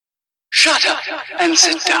Shut up and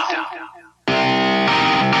sit down.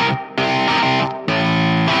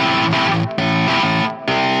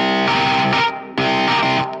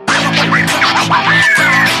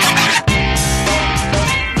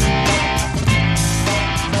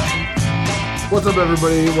 What's up,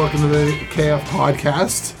 everybody? Welcome to the KF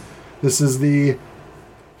Podcast. This is the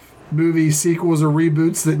movie sequels or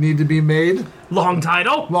reboots that need to be made. Long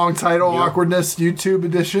title, yep. Awkwardness, YouTube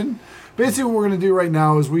edition. Basically, what we're going to do right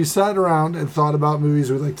now is we sat around and thought about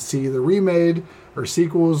movies we'd like to see either remade or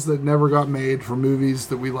sequels that never got made for movies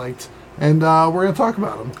that we liked. And we're going to talk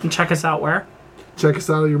about them. And check us out where? Check us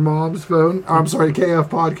out on your mom's phone. I'm sorry,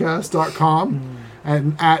 kfpodcast.com.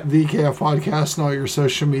 And at the KF Podcast and all your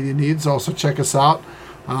social media needs. Also check us out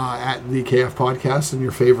at the KF Podcast and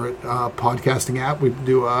your favorite podcasting app. We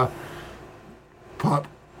do a pop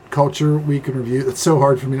culture week in review. It's so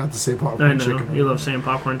hard for me not to say popcorn chicken. I know. You love saying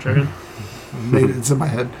popcorn chicken. It's in my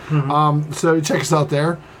head. Mm-hmm. So check us out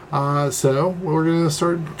there. So we're going to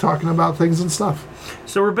start talking about things and stuff.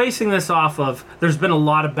 So we're basing this off of, there's been a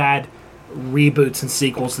lot of bad reboots and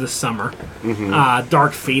sequels this summer. Mm-hmm.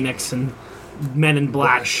 Dark Phoenix and Men in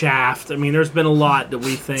Black Shaft. I mean, there's been a lot that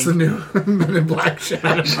we think. It's the new Men in Black Shaft.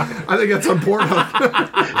 I think that's on Pornhub.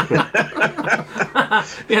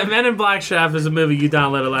 Yeah, Men in Black Shaft is a movie you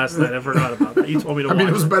downloaded last night. I forgot about that. You told me to watch it.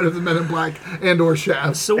 It was better than Men in Black and or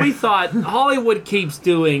Shaft. So we thought Hollywood keeps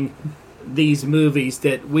doing these movies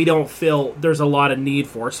that we don't feel there's a lot of need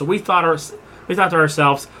for. So we thought to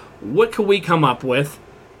ourselves, what could we come up with?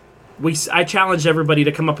 I challenged everybody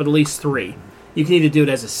to come up with at least 3. You can either do it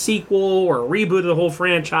as a sequel or a reboot of the whole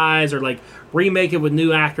franchise or like remake it with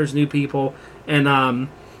new actors, new people. And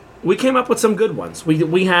we came up with some good ones.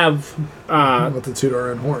 We have... With the toot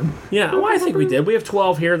our own horn. Yeah, well, I think we did. We have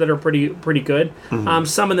 12 here that are pretty good. Mm-hmm.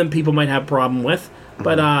 Some of them people might have a problem with.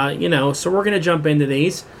 But, so we're going to jump into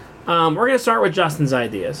these. We're going to start with Justin's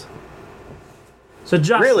ideas. So,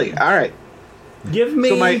 Justin... Really? All right. Give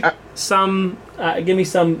me some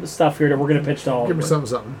stuff here that we're going to pitch to all of you. Give me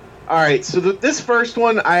something. All right, so this first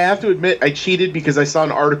one, I have to admit, I cheated because I saw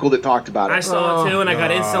an article that talked about it. I saw it too, and I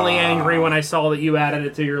got instantly angry when I saw that you added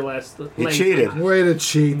it to your list. You cheated. Way to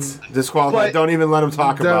cheat. Disqualified. Don't even let him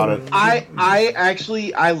talk about it. I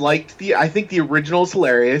think the original is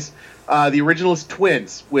hilarious. The original is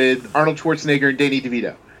Twins with Arnold Schwarzenegger and Danny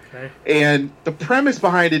DeVito. Okay. And the premise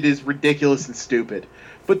behind it is ridiculous and stupid.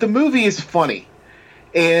 But the movie is funny.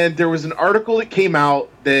 And there was an article that came out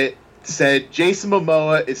that said Jason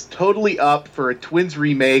Momoa is totally up for a Twins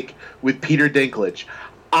remake with Peter Dinklage.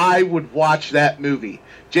 I would watch that movie.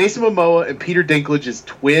 Jason Momoa and Peter Dinklage as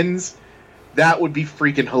twins. That would be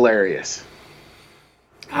freaking hilarious.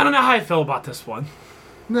 I don't know how I feel about this one.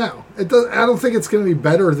 No, it does. I don't think it's going to be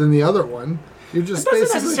better than the other one. You're just it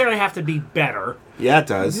doesn't necessarily have to be better. Yeah, it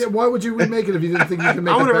does. Yeah, why would you remake it if you didn't think you could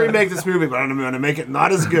make it I want better? to remake this movie, but I'm going to make it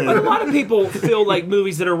not as good. But a lot of people feel like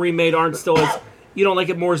movies that are remade aren't still as... You don't like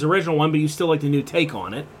it more as the original one, but you still like the new take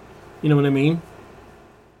on it. You know what I mean?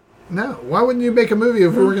 No. Why wouldn't you make a movie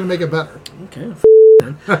if we were going to make it better? Okay.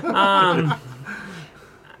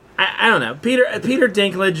 I don't know. Peter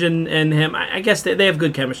Dinklage and him, I guess they have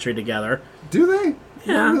good chemistry together. Do they?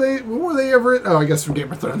 Yeah. When were they ever... Oh, I guess from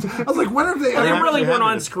Game of Thrones. I was like, when have they ever... They really weren't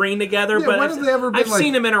on screen together, Yeah, but when have they ever been I've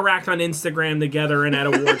seen them interact on Instagram together and at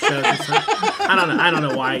award shows and stuff. I don't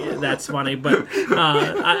know why that's funny, but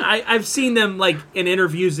I've seen them like in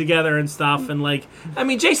interviews together and stuff. And like, I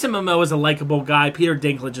mean, Jason Momoa is a likable guy. Peter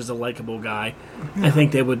Dinklage is a likable guy. Yeah. I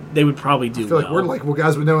think they would probably do. I feel like we're likable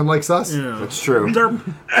guys, but no one likes us. Yeah. That's true.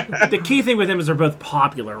 The key thing with them is they're both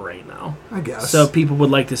popular right now. I guess. So people would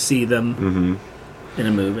like to see them. In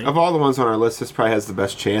a movie. Of all the ones on our list, this probably has the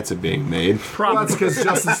best chance of being made. Probably. Well, that's because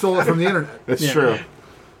Justin stole it from the internet. That's true. All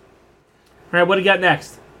right, what do you got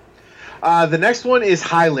next? The next one is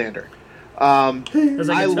Highlander. There's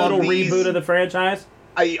like a total reboot of the franchise?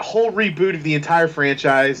 A whole reboot of the entire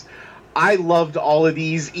franchise. I loved all of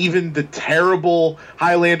these, even the terrible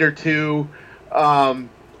Highlander 2. The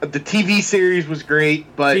TV series was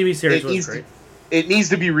great, but TV series was great. It needs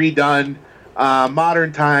to be redone.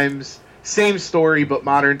 Modern times. Same story, but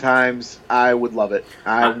modern times. I would love it.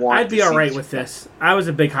 I'd be all right with this. I was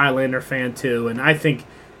a big Highlander fan too, and I think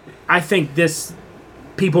this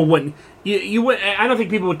people wouldn't. You would. I don't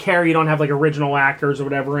think people would care. You don't have like original actors or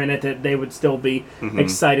whatever in it. That they would still be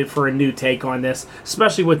excited for a new take on this,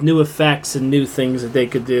 especially with new effects and new things that they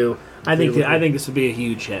could do. I think this would be a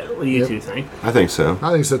huge hit. What do you two think? I think so.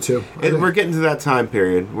 I think so too. We're getting to that time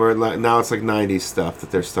period where now it's like 90s stuff that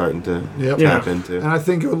they're starting to tap into. And I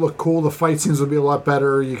think it would look cool. The fight scenes would be a lot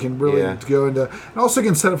better. You can really go into... And also you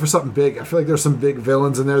can set up for something big. I feel like there's some big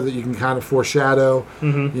villains in there that you can kind of foreshadow.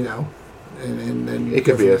 You know, and it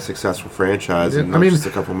could be a succceessful franchise and not just a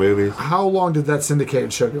couple movies. How long did that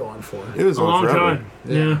syndicated show go on for? It was a long time.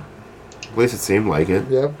 Yeah. At least it seemed like it.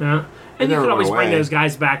 Yep. Yeah. And you could always bring those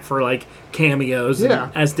guys back for like cameos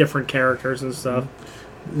as different characters and stuff.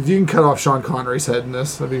 If you can cut off Sean Connery's head in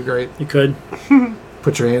this, that'd be great. You could.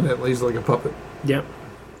 Put your hand in it, leaves like a puppet. Yep.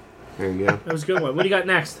 There you go. That was a good one. What do you got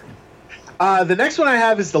next? The next one I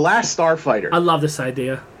have is The Last Starfighter. I love this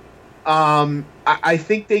idea. I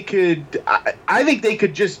think they could. I think they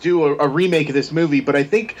could just do a remake of this movie. But I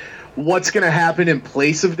think what's going to happen in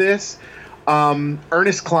place of this,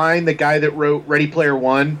 Ernest Cline, the guy that wrote Ready Player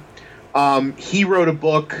One, he wrote a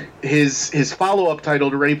book. His follow-up title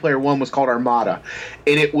to Ready Player One was called Armada,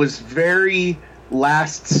 and it was very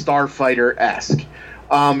Last Starfighter-esque.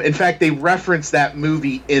 In fact, they referenced that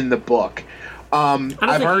movie in the book.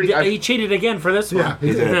 He cheated again for this one. Yeah,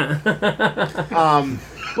 he did.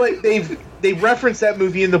 But they referenced that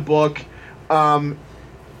movie in the book, and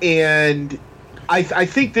I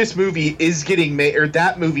think this movie is getting made, or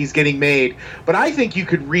that movie's getting made. But I think you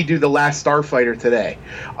could redo The Last Starfighter today,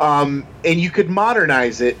 and you could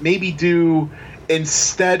modernize it. Maybe do,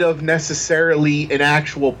 instead of necessarily an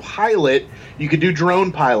actual pilot, you could do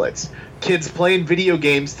drone pilots. Kids playing video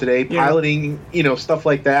games today, piloting, stuff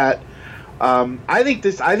like that. I think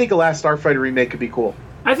a Last Starfighter remake could be cool.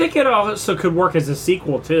 I think it also could work as a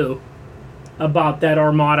sequel too, about that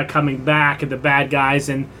Armada coming back and the bad guys.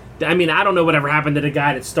 And I mean, I don't know whatever happened to the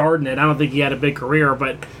guy that starred in it. I don't think he had a big career,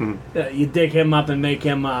 but you dig him up and make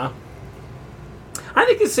him. I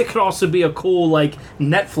think this could also be a cool like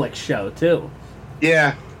Netflix show too.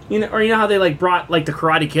 Yeah. You know how they like brought like the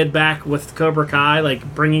Karate Kid back with Cobra Kai,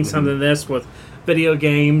 like bringing something of this with video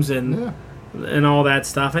games and all that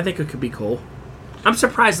stuff. I think it could be cool. I'm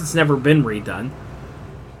surprised it's never been redone.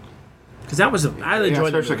 Because that was I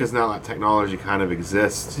enjoyed it. Especially because now that technology kind of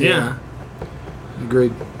exists. Yeah.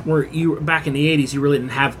 Agreed. Where you back in the 80s, you really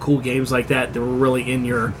didn't have cool games like that that were really in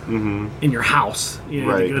your house. You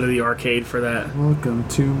had to go to the arcade for that. Welcome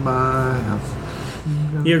to my house.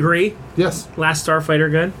 You agree? Yes. Last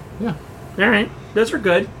Starfighter good? Yeah. All right. Those are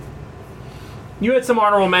good. You had some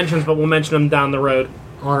honorable mentions, but we'll mention them down the road.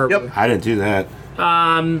 Honorably. Yep. I didn't do that.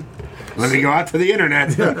 Let me go out to the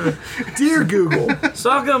internet. Dear Google.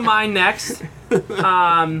 So I'll go mine next.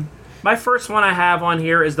 My first one I have on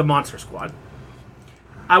here is the Monster Squad.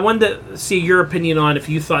 I wanted to see your opinion on if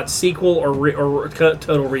you thought sequel or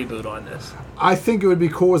total reboot on this. I think it would be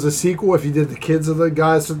cool as a sequel if you did the kids of the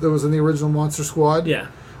guys that was in the original Monster Squad. Yeah.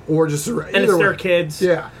 Or just and it's their kids.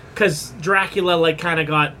 Yeah. Because Dracula like kind of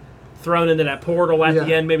got thrown into that portal at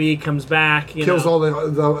the end. Maybe he comes back. Kills all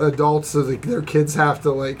the adults, so their kids have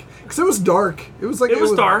to like. Because it was dark. It was like it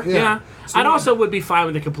was dark. Yeah. So, I'd also would be fine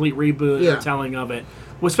with a complete reboot or telling of it.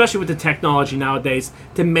 Especially with the technology nowadays,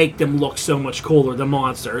 to make them look so much cooler, the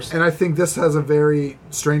monsters. And I think this has a very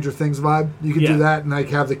Stranger Things vibe. You could do that and like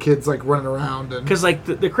have the kids like running around. Because like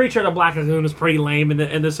the creature in the Black Lagoon was pretty lame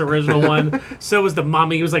in this original one. So was the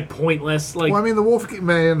mummy. He was like pointless. Like, well, I mean, the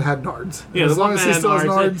Wolfman had nards. Yeah, as long as he still has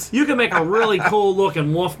nards. You can make a really cool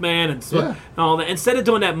looking Wolfman and all that. Instead of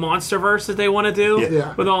doing that MonsterVerse that they want to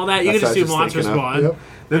do with all that, you can just do Monster Squad. Yep.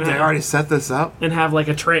 Did they already set this up? And have like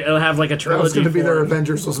a trilogy. That was going to be their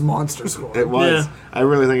Avengers was Monster Squad. It was. Yeah. I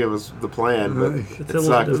really think it was the plan, but it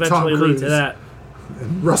sucked. Eventually lead to that.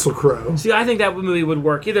 And Russell Crowe. See, I think that movie would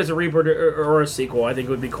work. Either as a reboot or a sequel. I think it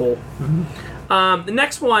would be cool. Mm-hmm. The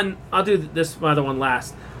next one, I'll do this other one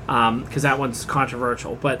last because that one's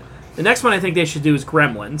controversial. But the next one I think they should do is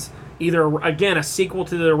Gremlins. Either again a sequel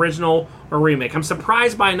to the original or remake. I'm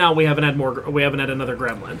surprised by now we haven't had another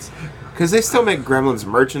Gremlins. Because they still make Gremlins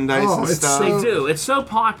merchandise and stuff. They do. It's so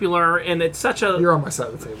popular and it's such a. You're on my side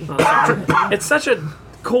of the table. It's such a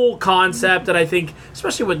cool concept that I think,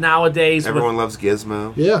 especially with nowadays, everyone loves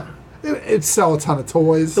Gizmo. Yeah, it sells a ton of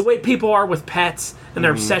toys. The way people are with pets and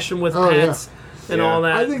their obsession with pets and all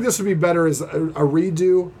that. I think this would be better as a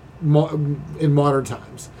redo in modern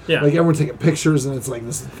times. Yeah. Like everyone's taking pictures and it's like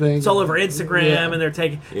this thing. It's all over Instagram and they're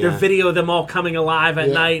taking their video of them all coming alive at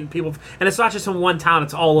night and it's not just in one town,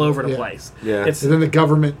 it's all over the place. Yeah. And then the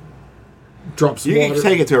government drops water. You can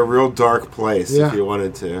take it to a real dark place if you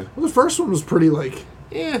wanted to. Well, the first one was pretty like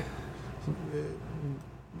it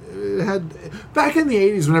had back in the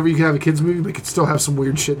 80s whenever you could have a kids movie but it could still have some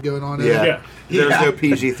weird shit going on in it. There's no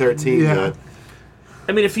PG-13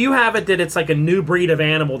 I mean, if you have it that it's like a new breed of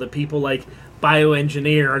animal that people like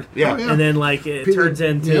bioengineered, and then like it turns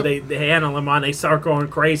into they handle them on, they start going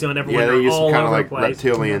crazy on everyone. Yeah, they use some kind of like place.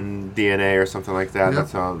 reptilian DNA or something like that.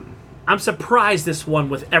 That's how. I'm surprised this one,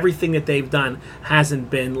 with everything that they've done, hasn't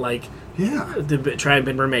been like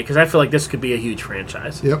been remade because I feel like this could be a huge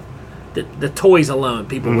franchise. Yep. the toys alone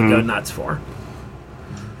people would go nuts for.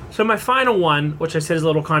 So my final one, which I said is a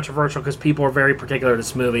little controversial because people are very particular to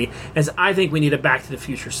this movie, is I think we need a Back to the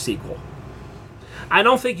Future sequel. I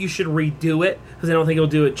don't think you should redo it because I don't think it'll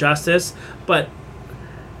do it justice. But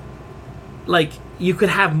like you could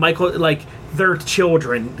have Michael, like their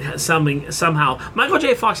children, somehow. Michael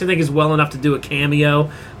J. Fox, I think, is well enough to do a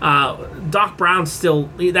cameo. Doc Brown's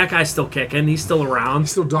that guy's still kicking. He's still around.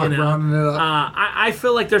 Still Doc Brown it up. I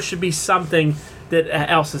feel like there should be something that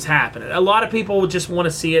else is happening. A lot of people just want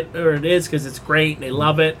to see it, or it is, because it's great and they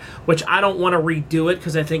love it, which I don't want to redo it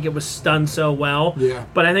because I think it was done so well. Yeah.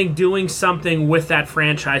 But I think doing something with that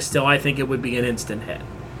franchise still, I think it would be an instant hit.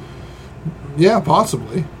 Yeah,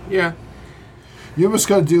 possibly. Yeah. You almost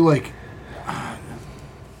got to do like...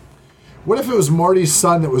 What if it was Marty's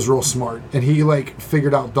son that was real smart and he like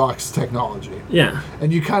figured out Doc's technology? Yeah.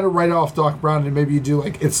 And you kind of write off Doc Brown and maybe you do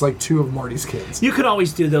like it's like two of Marty's kids. You could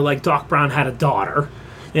always do like Doc Brown had a daughter.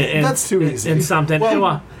 And, that's too easy. And something.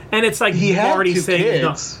 Well, and it's like he had Marty two saying,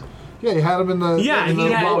 kids. Yeah, he had them in the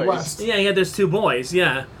Wild West. Yeah, he had those two boys.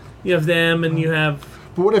 Yeah, you have them, and you have.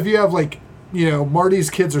 But what if you have like,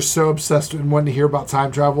 Marty's kids are so obsessed and wanting to hear about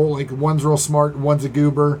time travel? Like one's real smart, and one's a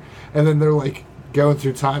goober, and then they're like going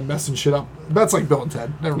through time, messing shit up. That's like Bill and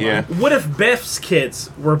Ted. Never mind. What if Biff's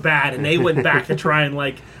kids were bad and they went back to try and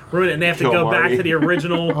like ruin it, and they have to Kill go Marty. back to the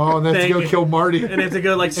original? Oh, and they have to go kill Marty. And they have to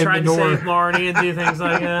go like try to save Marty and do things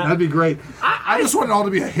like that. That'd be great. I just want it all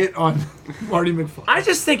to be a hit on Marty McFly. I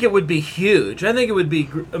just think it would be huge. I think it would be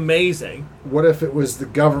amazing. What if it was the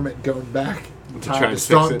government going back in try time and to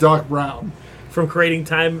stop fix it. Doc Brown? From creating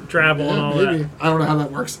time travel and all Maybe. that. I don't know how that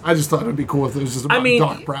works. I just thought it would be cool if it was just about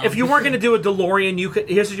Doc Brown. If you weren't going to do a DeLorean,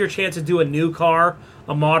 here's your chance to do a new car,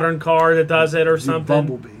 a modern car that does it or Do something.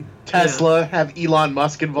 Bumblebee. Tesla, have Elon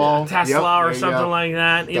Musk involved. Tesla or there you something go. like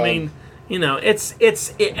that. I Done. mean,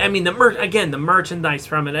 I mean, the merchandise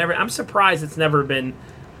from it. I'm surprised it's never been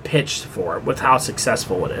pitched for with how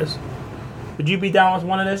successful it is. Would you be down with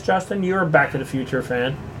one of this, Justin? You're a Back to the Future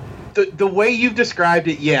fan. The way you've described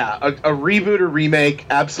it, yeah. A reboot or remake,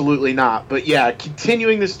 absolutely not. But yeah,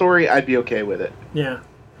 continuing the story, I'd be okay with it. Yeah.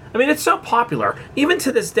 I mean, it's so popular. Even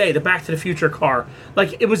to this day, the Back to the Future car,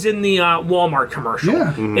 like it was in the Walmart commercial.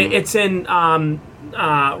 Yeah. It's in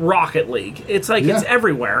Rocket League. It's like it's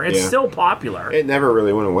everywhere. It's still popular. It never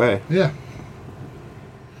really went away. Yeah.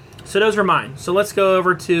 So those are mine. So let's go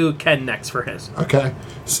over to Ken next for his. Okay.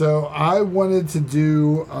 So I wanted to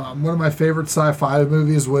do one of my favorite sci-fi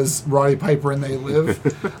movies was Roddy Piper and They Live.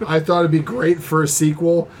 I thought it'd be great for a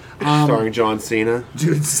sequel. Starring John Cena.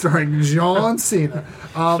 Dude, starring John Cena.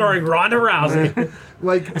 Starring Ronda Rousey.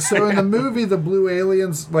 Like, so in the movie, the blue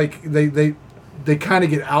aliens, like, they kind of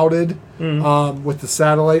get outed with the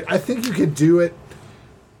satellite. I think you could do it.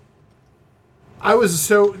 I was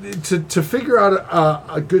to figure out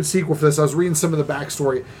a good sequel for this. I was reading some of the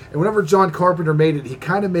backstory, and whenever John Carpenter made it, he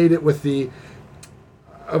kind of made it with a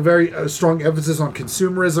very strong emphasis on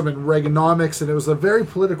consumerism and Reaganomics, and it was a very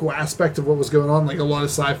political aspect of what was going on, like a lot of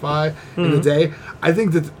sci-fi in the day. I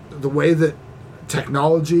think that the way that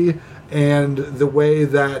technology and the way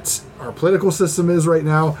that our political system is right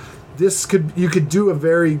now, you could do a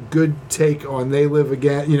very good take on They Live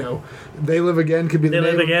Again. They Live Again could be the They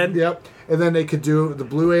name. Live Again? Yep. And then they could do the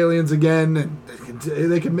Blue Aliens again, and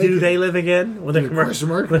they could make Do they live again? With a question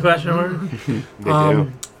mark? With a question mark? They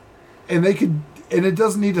do. And they could, and it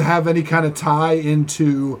doesn't need to have any kind of tie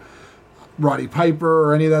into Roddy Piper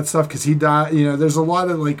or any of that stuff because he died. There's a lot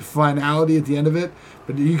of like finality at the end of it,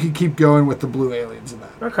 but you can keep going with the Blue Aliens in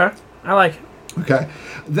that. Okay. I like it. Okay.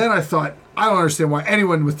 Then I thought, I don't understand why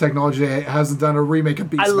anyone with technology hasn't done a remake of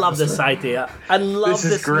Beastmaster. I love this idea. I love This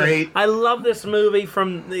is great. I love this movie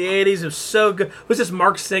from the 80s. It was so good. Was this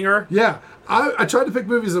Mark Singer? Yeah. I tried to pick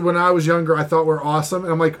movies that when I was younger I thought were awesome.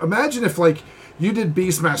 And I'm like, imagine if like you did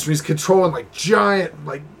Beastmaster and he's controlling like giant,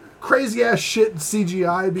 like crazy ass shit in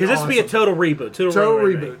CGI. Because this would be a total reboot. Total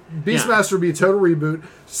reboot. Beastmaster would be a total reboot.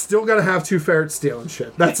 Still got to have two ferrets stealing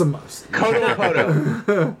shit. That's a must.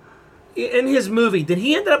 Kodo. In his movie, did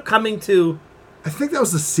he end up coming to I think that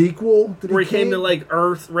was the sequel. where he came to like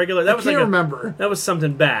Earth regular? That I was can't like remember. That was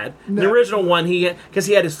something bad. No. The original one, because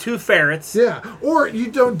he had his two ferrets. Yeah, or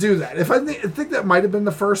you don't do that. If I think that might have been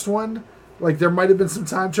the first one. Like there might have been some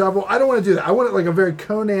time travel. I don't want to do that. I want it like a very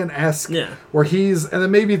Conan-esque, where and then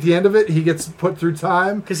maybe at the end of it he gets put through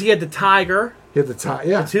time. Because he had the tiger, He had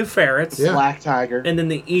the two ferrets, Yeah. Black Tiger. and then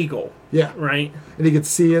the eagle. Yeah, Right. and he could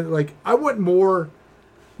see it. Like I want more.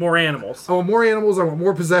 More animals. I want more animals. I want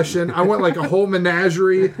more possession. I want like a whole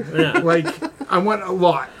menagerie. Yeah. Like I want a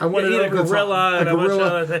lot. I want a a gorilla and a bunch of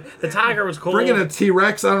other things. The tiger was cool. Bring in a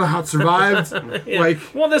T-Rex. I don't know how it survived.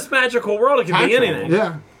 Well, this magical world, it can be anything.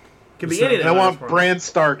 Yeah. It can be anything. I want Bran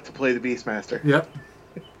Stark to play the Beastmaster. Yep.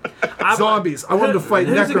 Zombies. I want him to fight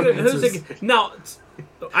necromancers. Now,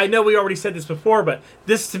 I know we already said this before, but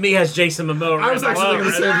this to me has Jason Momoa. I was actually going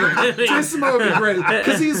to say that. Jason Momoa would be great.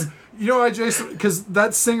 Because he's... You know why, Jason? Because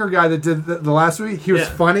that singer guy that did the last movie, he was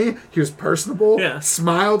funny, he was personable,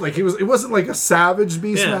 smiled, like it wasn't like a savage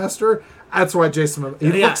Beastmaster. That's why Jason Momoa.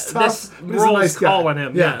 He looks tough. This but he's a nice guy. calling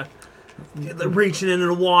him. Yeah. Reaching into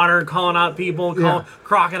the water and calling out people, calling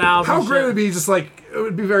crocodiles. How great would it be? Just like it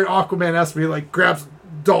would be very Aquaman-esque. He like grabs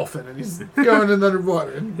dolphin and he's going in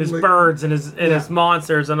underwater. And his birds and his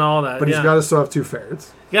monsters and all that. But he's got to still have 2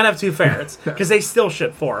 ferrets. You gotta have 2 ferrets because they still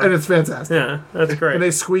ship 4. And it's fantastic. Yeah, that's great. And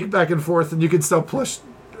they squeak back and forth, and you can still plush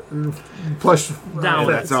down.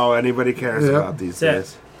 That's all anybody cares about these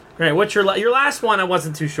days. Great. What's your last one? I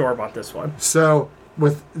wasn't too sure about this one. So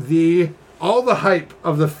with all the hype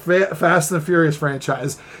of the Fast and the Furious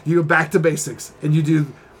franchise, you go back to basics and you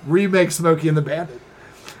do remake Smokey and the Bandit.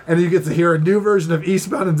 And you get to hear a new version of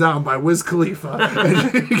Eastbound and Down by Wiz Khalifa.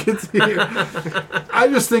 And you get to hear... I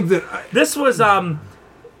just think that... This was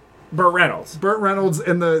Burt Reynolds. Burt Reynolds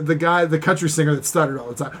and the guy, the country singer that stuttered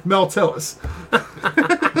all the time. Mel Tillis.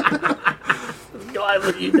 Glad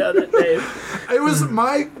that you know that name. It was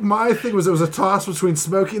my thing was it was a toss between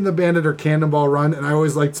Smokey and the Bandit or Cannonball Run, and I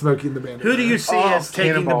always liked Smokey and the Bandit. Who do you see as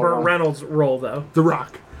taking the Burt Reynolds role, though? The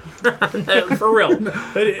Rock. For real.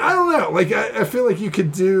 I don't know. Like I feel like you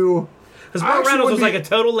could do. Because Burt Reynolds was like a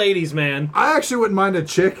total ladies' man. I actually wouldn't mind a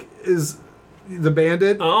chick is the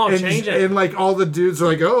Bandit. Oh, and change it. And like all the dudes are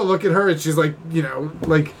like, oh, look at her, and she's like,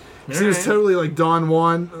 seems totally like Don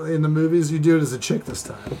Juan in the movies. You do it as a chick this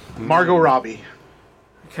time. Margot Robbie.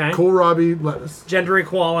 Okay. Cool Robbie Lettuce. Gender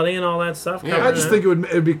equality and all that stuff. Yeah, I just think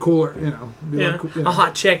it'd be cooler, A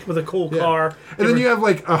hot chick with a cool car. And then you have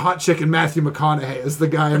like a hot chick and Matthew McConaughey as the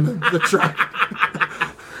guy in the truck.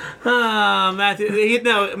 Matthew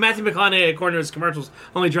McConaughey, according to his commercials,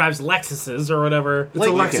 only drives Lexuses or whatever. It's a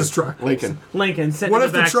Lexus truck. Lincoln. What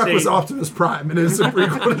if the truck was Optimus Prime and it's a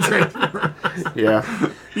prequel to Transformers?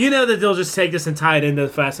 Yeah. You know that they'll just take this and tie it into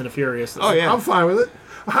Fast and the Furious. Oh yeah, I'm fine with it.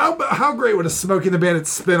 How great would a Smokey and the Bandit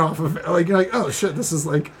spin-off of like you're like, oh shit, this is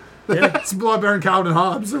like it's Blood Baron Calvin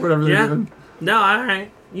Hobbes or whatever they're doing. No, all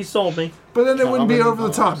right. You sold me. But then it wouldn't be over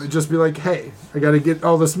the top. It'd just be like, hey, I got to get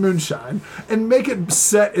all this moonshine and make it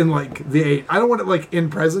set in like the 80s. I don't want it like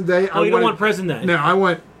in present day. You don't want present day? No, I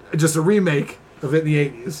want just a remake of it in the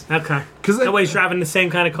 80s. Okay. Because that way he's driving the same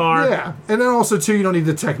kind of car. Yeah. And then also, too, you don't need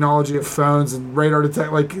the technology of phones and radar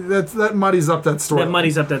detect. Like, that muddies up that story. That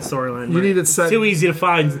muddies up that storyline. You need it set. It's too easy to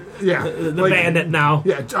find the Bandit now.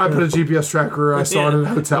 Yeah, I put a GPS tracker. I saw it in a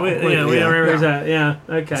hotel. We remember that. Yeah,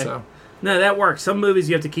 okay. So. No, that works. Some movies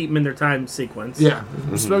you have to keep them in their time sequence. Yeah.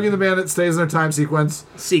 Smokey and the Bandit stays in their time sequence.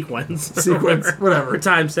 Sequence, whatever. Or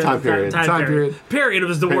time period. Time period. Period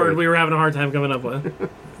was the word we were having a hard time coming up with.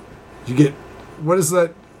 You get... What is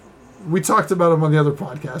that? We talked about him on the other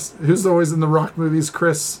podcast. Who's always in the Rock movies?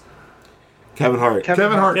 Chris... Kevin Hart.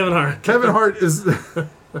 Kevin Hart is...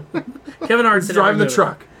 Kevin Hart's driving the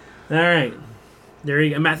truck. All right. There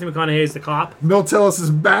you go. Matthew McConaughey is the cop. Mel Tillis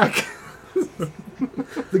is back.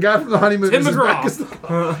 The guy from the Honeymoon Tim is McGraw. back as the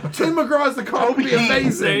cop. Tim McGraw is the cop. Would be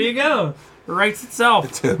amazing. There you go. Writes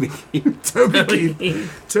itself. Toby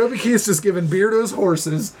Keith. Toby Keith's just giving beer to his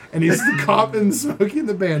horses, and he's the cop in Smokey and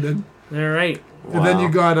the Bandit. All right. Wow. And then you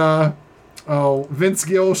got Vince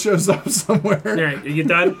Gill shows up somewhere. All right, are you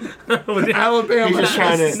done? Alabama.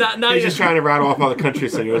 He's just trying to rattle off all the country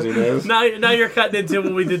singers he knows. Now you're cutting into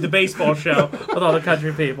when we did the baseball show with all the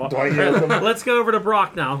country people. Let's go over to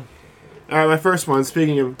Brock now. All right, my first one,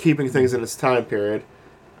 speaking of keeping things in its time period,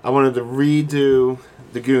 I wanted to redo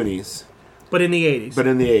The Goonies. But in the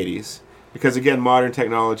 80s. Because, again, modern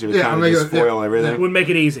technology would kind of just spoil everything. It would make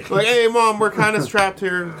it easy. Like, hey, Mom, we're kind of strapped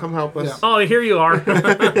here. Come help us. Yeah. Oh, here you are.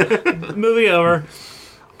 Movie over.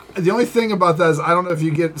 The only thing about that is I don't know if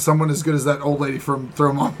you get someone as good as that old lady from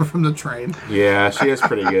Throw Mama from the Train. Yeah, she is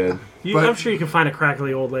pretty good. I'm sure you can find a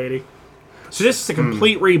crackly old lady. So this is a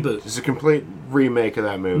complete reboot. It's a complete remake of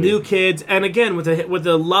that movie. New kids, and again with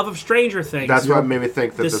the love of Stranger Things. That's what made me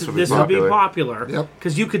think that this would be popular. This would be popular. Yep.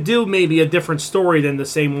 Because you could do maybe a different story than the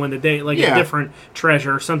same one today, like a different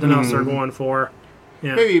treasure, something else they're going for.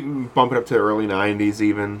 Yeah. Maybe bump it up to the early 90s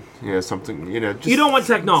even. Something, just... You don't want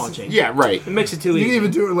technology. Yeah, right. It makes it too easy. You can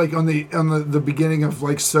even do it like on the beginning of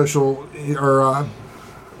like social or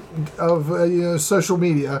social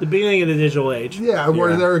media. The beginning of the digital age. Yeah,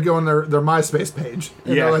 where they're going their MySpace page.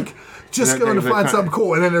 And they're like, just going to find something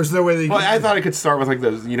cool, and then there's no way they. Well, I thought it could start with like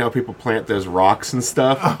those, people plant those rocks and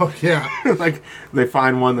stuff. Oh yeah, like they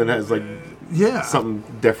find one that has like something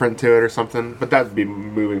different to it or something. But that'd be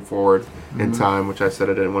moving forward in time, which I said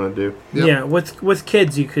I didn't want to do. Yep. Yeah, with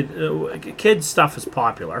kids, you could kids stuff is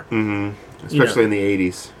popular, Especially in the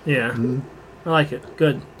 '80s. Yeah, I like it.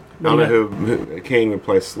 Good. I don't know who Kane would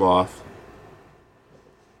play Sloth.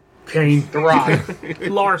 Kane. The Rock.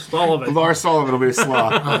 Lars Sullivan. Lars Sullivan will be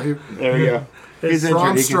Sloth. There we go. He's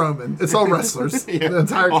Braun injured. Strowman. It's all wrestlers. The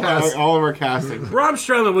entire cast. All of our casting. Braun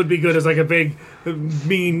Strowman would be good as like a big,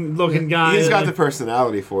 mean-looking guy. He's got the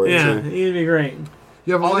personality for it. Yeah, too. he'd be great.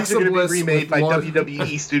 You have All these Alexa are going to Bliss be remade by with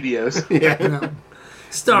WWE Studios. Yeah.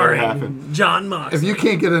 Starring John Moxley. If you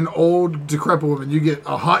can't get an old, decrepit woman, you get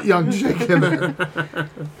a hot young chick in there.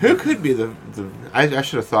 Who could be the I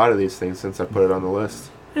should have thought of these things since I put it on the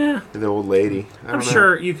list. Yeah. The old lady. I'm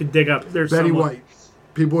sure you could dig up. There's Betty someone. White.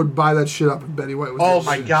 People would buy that shit up if Betty White was Oh there.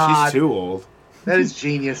 my God. She's too old. That is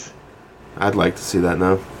genius. I'd like to see that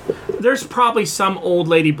now. There's probably some old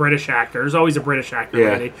lady British actor. There's always a British actor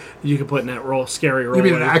lady you could put in that role, scary role. You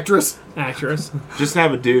mean an actress? Actress. Just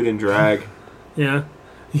have a dude in drag. Yeah.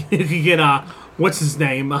 You could get what's his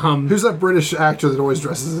name? Who's that British actor that always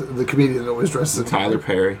dresses, the comedian that always dresses in Tyler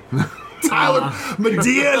Perry. Tyler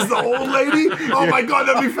Medea is the old lady? Oh my God,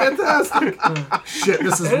 that'd be fantastic. Shit,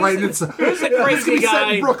 this is right. It's Who's a this crazy could be set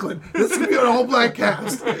guy? in Brooklyn. This could be an all black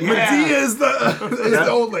cast. Medea is the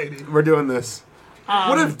old lady. We're doing this.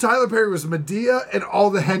 What if Tyler Perry was Medea and all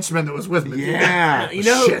the henchmen that was with Medea? Yeah. You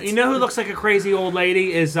know, Shit. you know who looks like a crazy old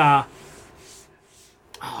lady is oh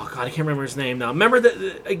God, I can't remember his name now. Remember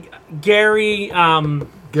Gary?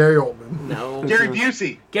 Gary Oldman. No, Gary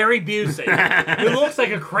Busey. Gary Busey. Who looks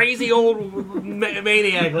like a crazy old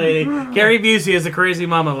maniac lady. Gary Busey is a crazy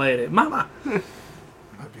mama lady. Mama.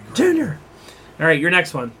 Junior. All right, your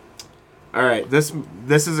next one. All right. This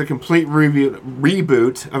is a complete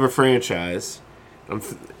reboot of a franchise.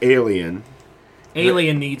 Alien.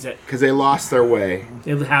 Alien needs it. Because they lost their way.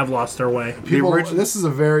 They have lost their way. People, orig- this is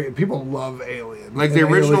people love Alien. Like the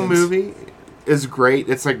And original Aliens. movie is great.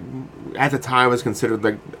 It's like at the time was considered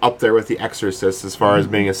like up there with The Exorcist as far as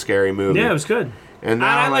being a scary movie. Yeah, it was good. And And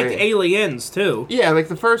now, I liked Aliens too. Yeah, like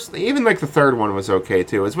the first, even like the third one was okay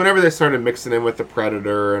too. It's whenever they started mixing in with the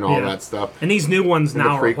Predator and all Yeah. that stuff. And these new ones And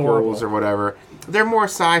now the are horrible. prequels or whatever. They're more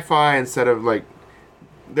sci-fi instead of like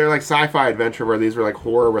they're like sci-fi adventure where these were like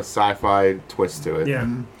horror with sci-fi twist to it. Yeah.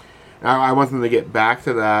 I want them to get back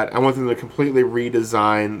to that. I want them to completely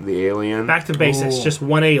redesign the alien. Back to basics. Oh. Just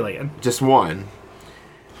one alien. Just one.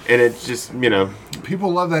 And it's just,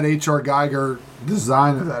 People love that H.R. Geiger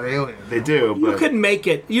design of that alien. they do, You but could make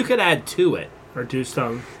it. You could add to it or do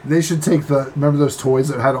some. They should take remember those toys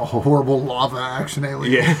that had a horrible lava action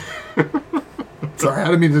alien? yeah. Sorry, I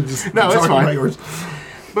didn't mean to just No, it's talk fine. about yours.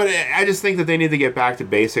 But I just think that they need to get back to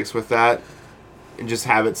basics with that and just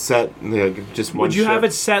have it set just one Would you ship. have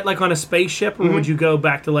it set like on a spaceship, or would you go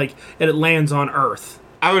back to like and it lands on Earth?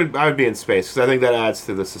 I would be in space because I think that adds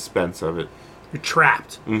to the suspense of it. You're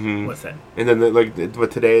trapped with it. And then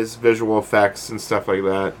with today's visual effects and stuff like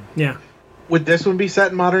that. Yeah. Would this one be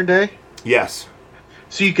set in modern day? Yes.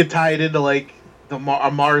 So you could tie it into like a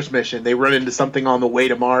Mars mission. They run into something on the way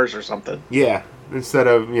to Mars or something. Yeah. Instead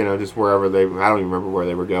of, just wherever I don't even remember where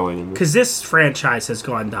they were going. Because this franchise has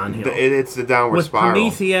gone downhill. It's the downward With spiral.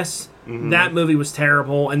 Prometheus, that movie was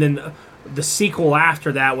terrible, and then the sequel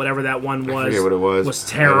after that, whatever that one was, forget what it was.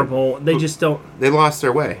 terrible. They just don't. They lost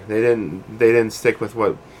their way. They didn't stick with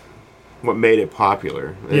what made it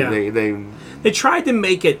popular. Yeah. They They tried to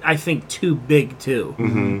make it, I think, too big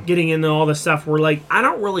too. Getting into all the stuff where, like, I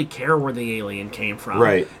don't really care where the alien came from.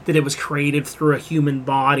 Right. That it was created through a human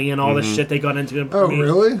body and all the shit they got into. In Oh,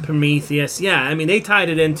 really? Prometheus. Yeah, I mean, they tied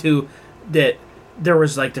it into that. There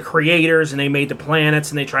was like the creators, and they made the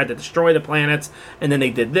planets, and they tried to destroy the planets, and then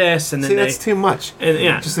they did this, and then that's too much. And,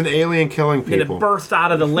 yeah. Just an alien killing and it people. birthed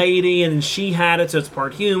out of the lady, and she had it, so it's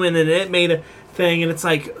part human, and it made a thing, and it's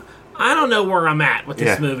like, I don't know where I'm at with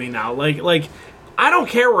this movie now. Like I don't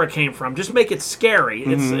care where it came from. Just make it scary.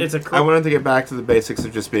 It's a. I wanted to get back to the basics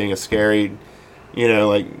of just being a scary,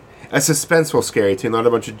 like a suspenseful scary too, not a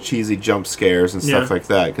bunch of cheesy jump scares and stuff like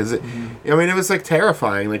that. Because it was like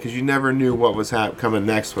terrifying, like because you never knew what was coming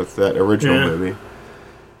next with that original movie.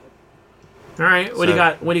 All right, what do you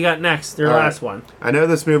got? What do you got next? Your last one. I know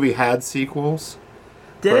this movie had sequels,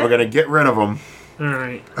 Did but it? we're gonna get rid of them. All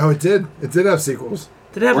right. Oh, it did. It did have sequels.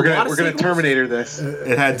 Did it have We're a lot gonna of we're gonna sequels? Terminator this.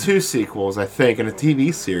 It had 2 sequels, I think, and a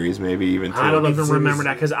TV series maybe even too. I don't even series. remember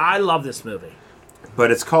that because I love this movie. but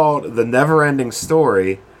it's called The Never-Ending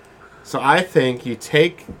Story. So I think you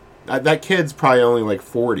take that kid's probably only like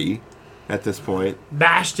 40 at this point.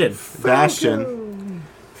 Bastion.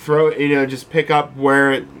 Throw, just pick up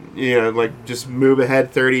where it, like just move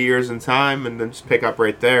ahead 30 years in time and then just pick up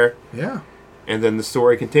right there. Yeah. And then the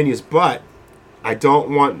story continues. But I don't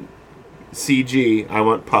want CG. I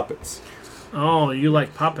want puppets. Oh, you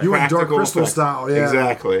like puppets. You went Dark Practical Crystal effects. style, yeah.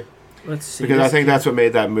 Exactly. Let's see. Because I think that's what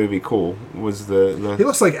made that movie cool. Was the He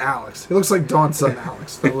looks like Alex. He looks like Dawn's son,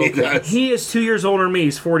 Alex. The little He kid. does. He is 2 years older than me.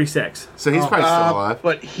 He's 46. So he's probably still alive.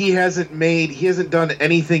 But he hasn't done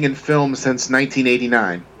anything in film since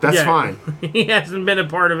 1989. That's Yeah. fine. He hasn't been a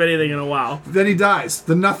part of anything in a while. Then he dies.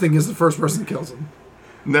 The Nothing is the first person that kills him.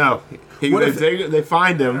 No. What if- They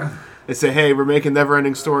find him. They say, hey, we're making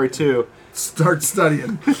Never-Ending Story 2. Start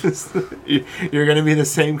studying. You're going to be the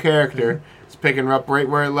same character. It's picking up right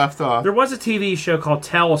where it left off. There was a TV show called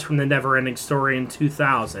Tales from the Never-Ending Story in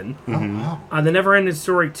 2000. Oh, The Never-Ending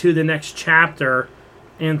Story 2, the next chapter,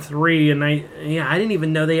 and 3, and I didn't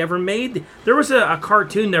even know they ever made. There was a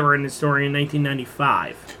cartoon Never-Ending Story in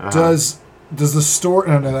 1995. Does the story?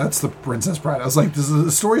 No, that's the Princess Bride. I was like, does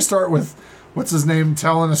the story start with what's his name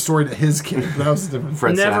telling a story to his kid? That was a different.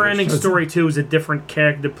 Fred Never-Ending Savage. Story 2 is a different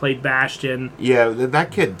character that played Bastion. Yeah,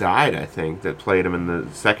 that kid died, I think, that played him in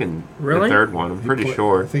the second Really? and third one. I'm pretty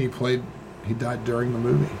sure. I think he died during the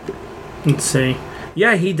movie. Let's see.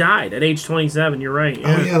 Yeah, he died at age 27. You're right.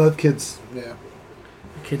 Yeah. Oh yeah, that kid's yeah.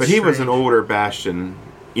 Kid's But he was an strange. older Bastion,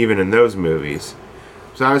 even in those movies.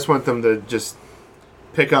 So I just want them to just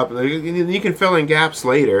pick up. You can fill in gaps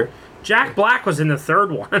later. Jack Black was in the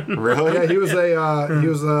third one. Really? Yeah, he was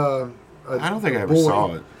a I don't think I ever boy.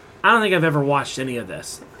 saw it. I don't think I've ever watched any of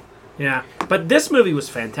this. Yeah, but this movie was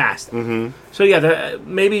fantastic. Mm-hmm. So yeah,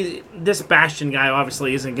 maybe this Bastion guy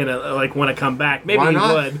obviously isn't gonna want to come back. Maybe Why he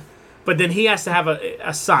not? would, but then he has to have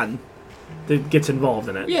a son that gets involved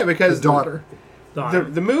in it. Yeah, because His daughter.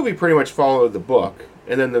 the movie pretty much followed the book,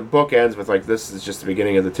 and then the book ends with like this is just the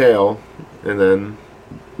beginning of the tale, and then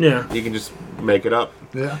Yeah. you can just make it up.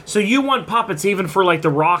 Yeah. So you want puppets even for like the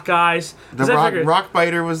rock guys? The 'Cause rock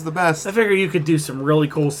biter was the best. I figure you could do some really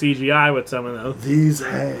cool CGI with some of those. These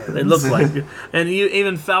hands. They look like, and you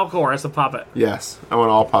even Falcor as a puppet. Yes, I want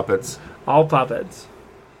all puppets. All puppets.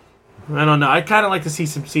 I don't know. I'd kind of like to see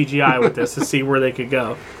some CGI with this to see where they could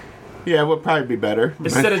go. Yeah, it would probably be better.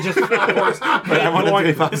 Instead of just Falcor's head want it to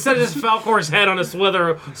be fun. instead of just Falcor's head on a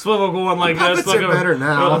swivel going like this, puppets are better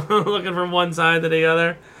now. looking from one side to the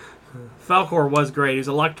other. Falcor was great. He was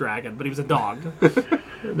a luck dragon, but he was a dog.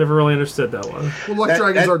 Never really understood that one. Well, Luck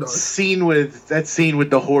Dragons are That dogs. scene with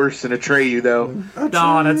the horse and Atreyu though,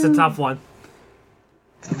 No, that's a tough one.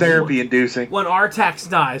 therapy inducing. When Artax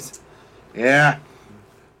dies, Yeah.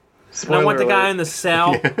 and I want the guy in alert. the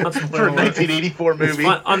cell for a 1984 movie.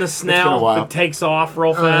 on the been a snail while. that takes off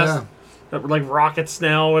real Oh, fast, yeah. like rocket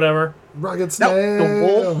snail, whatever. Rocket No, Snail. the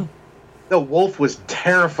wolf. The wolf was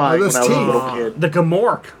terrifying Oh, when those I was a teeth. little kid. The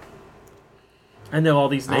Gamork. I know all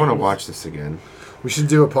these I names. want to watch this again. We should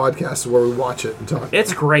do a podcast where we watch it and talk.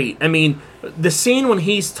 It's great. I mean, the scene when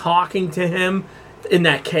he's talking to him in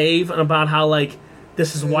that cave about how like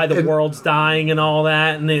this is why the And- world's dying and all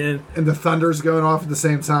that, and then And the thunder's going off at the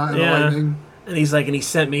same time. And Yeah. the lightning. and he's like, and he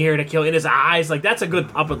sent me here to kill. In his eyes, like that's a good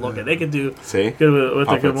puppet looking. They could do See? good with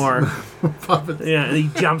the Puppets. Gamork. Puppets. Yeah, and he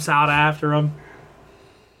jumps out after him.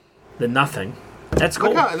 The Nothing. That's cool.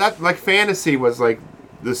 Look how that like fantasy was like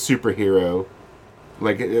the superhero.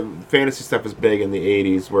 Like fantasy stuff was big in the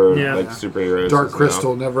 '80s, where Yeah. like superheroes. Dark and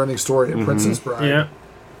Crystal, Never Ending Story, and Princess Bride. Yeah.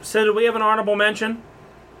 So, do we have an honorable mention?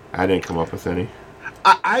 I didn't come up with any.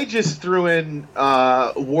 I just threw in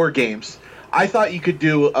war games. I thought you could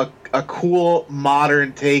do a cool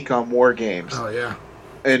modern take on war games Oh yeah.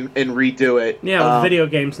 and redo it. Yeah, with video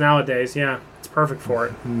games nowadays. Yeah, it's perfect for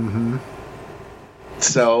it.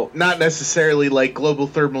 So not necessarily like global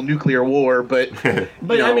thermal nuclear war, but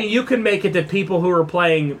But you I know, mean, you can make it that people who are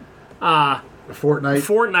playing Fortnite.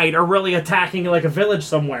 Fortnite are really attacking like a village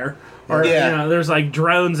somewhere, or Yeah. you know, there's like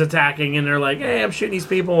drones attacking, and they're like, "Hey, I'm shooting these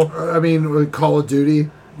people." I mean, with Call of Duty.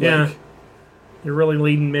 Yeah, like, you're really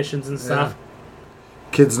leading missions and stuff.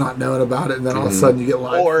 Kids not knowing about it, and then all of a sudden you get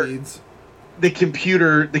live Or- feeds. the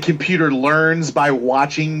computer learns by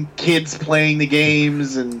watching kids playing the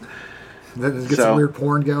games, and Then it gets So- some weird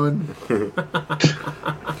porn going.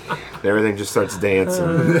 Everything just starts dancing.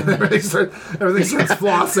 everything starts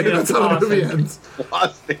flossing, and that's how the movie flossing. ends.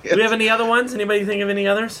 Do we have any other ones? Anybody think of any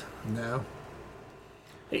others? No.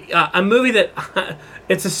 A movie that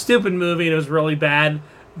it's a stupid movie and it was really bad,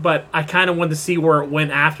 but I kind of wanted to see where it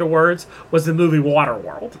went afterwards, was the movie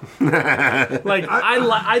Waterworld. Like,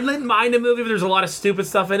 I didn't mind the movie, but there's a lot of stupid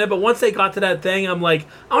stuff in it, but once they got to that thing, I'm like,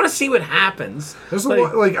 I want to see what happens. There's a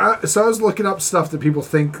lot, so I was looking up stuff that people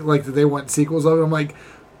think, like, that they want sequels of, and I'm like,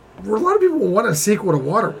 a lot of people want a sequel to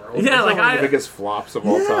Waterworld. Yeah, like, one of the biggest flops of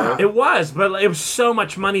all time. It was, but it was so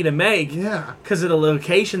much money to make. Yeah. Because of the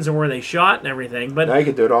locations and where they shot and everything. But now you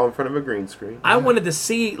could do it all in front of a green screen. I wanted to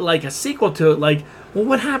see, like, a sequel to it. Like, well,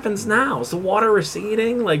 what happens now? Is the water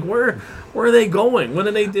receding? Like, where are they going? What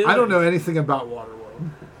do they do? I don't know anything about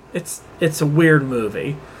Waterworld. It's a weird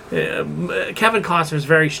movie. Kevin Costner's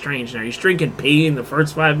very strange now. He's drinking pee in the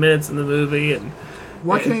first 5 minutes in the movie. And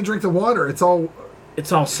Why can't he drink the water? It's all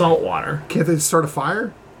salt water. Can't they start a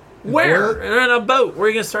fire? Where? They're in a boat. Where are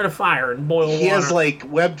you going to start a fire and boil water? He has, like,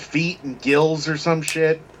 webbed feet and gills or some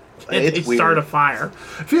shit. It's weird. Start a fire.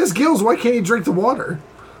 If he has gills, why can't he drink the water?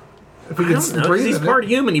 If he I don't know, 'cause he's part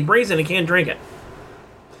human. He breathes it and he can't drink it.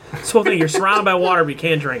 This whole thing, you're surrounded by water, but you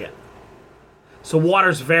can't drink it. So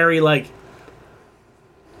water's very, like,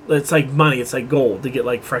 it's like money. It's like gold to get,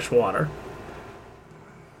 like, fresh water.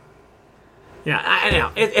 Yeah, I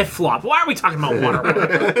know. It flopped. Why are we talking about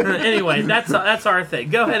Waterworld? Anyway, that's our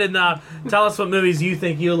thing. Go ahead and tell us what movies you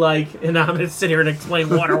think you like, and I'm going to sit here and explain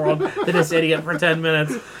Waterworld to this idiot for 10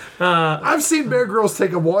 minutes. I've seen Bear Grylls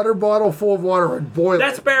take a water bottle full of water and boil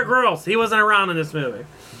That's it. Bear Grylls. He wasn't around in this movie.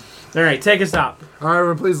 All right, take us out. All right,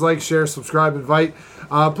 everyone, please like, share, subscribe, invite.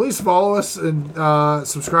 Please follow us and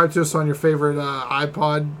subscribe to us on your favorite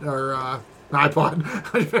iPod or iPod.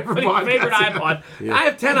 Your favorite iPod. Yeah. I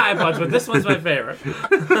have 10 iPods, but this one's my favorite.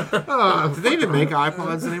 Do they even make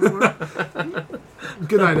iPods anymore?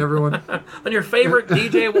 Good night, everyone. On your favorite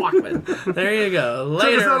DJ Walkman. There you go.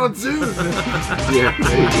 Later. Check us out on Zoom. Yeah,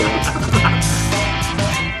 there you go.